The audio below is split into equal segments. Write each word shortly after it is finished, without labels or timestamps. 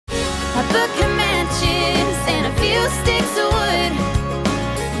a book of matches, and a few sticks of wood.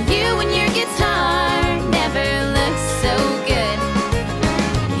 You and your guitar never looked so good.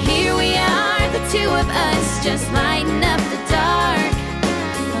 Here we are, the two of us, just lighting up the dark.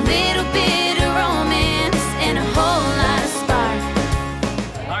 A little bit of romance and a whole lot of spark.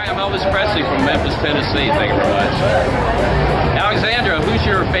 Hi, I'm Elvis Presley from Memphis, Tennessee. Thank you very much. Alexandra, who's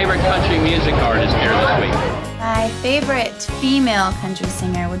your favorite country music artist here this week? My favorite female country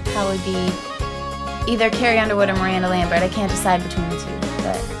singer would probably be either Carrie Underwood or Miranda Lambert. I can't decide between the two.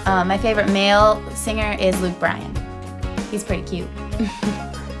 But my favorite male singer is Luke Bryan. He's pretty cute. My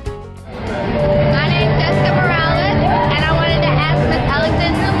name's Jessica Morales, and I wanted to ask Miss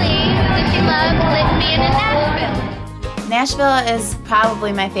Alexandra Lee, does she love being in Nashville? Nashville is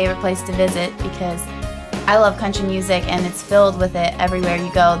probably my favorite place to visit because I love country music and it's filled with it everywhere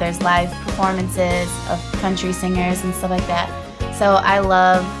you go. There's live performances of country singers and stuff like that. So I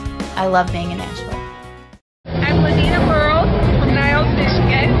love being in Nashville. I'm Ladina Burrows from Niles,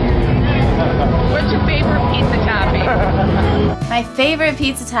 Michigan. What's your favorite pizza topping? My favorite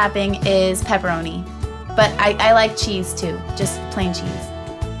pizza topping is pepperoni, but I like cheese too, just plain cheese.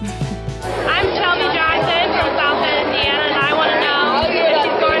 I'm Shelby Johnson from South Bend, Indiana, and I want to know if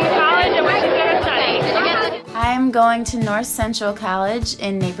she's going to college and what she's going to study. I'm going to North Central College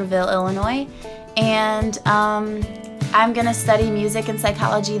in Naperville, Illinois, and I'm going to study music and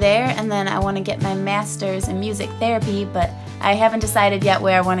psychology there, and then I want to get my master's in music therapy, but I haven't decided yet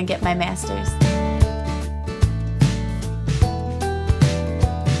where I want to get my master's.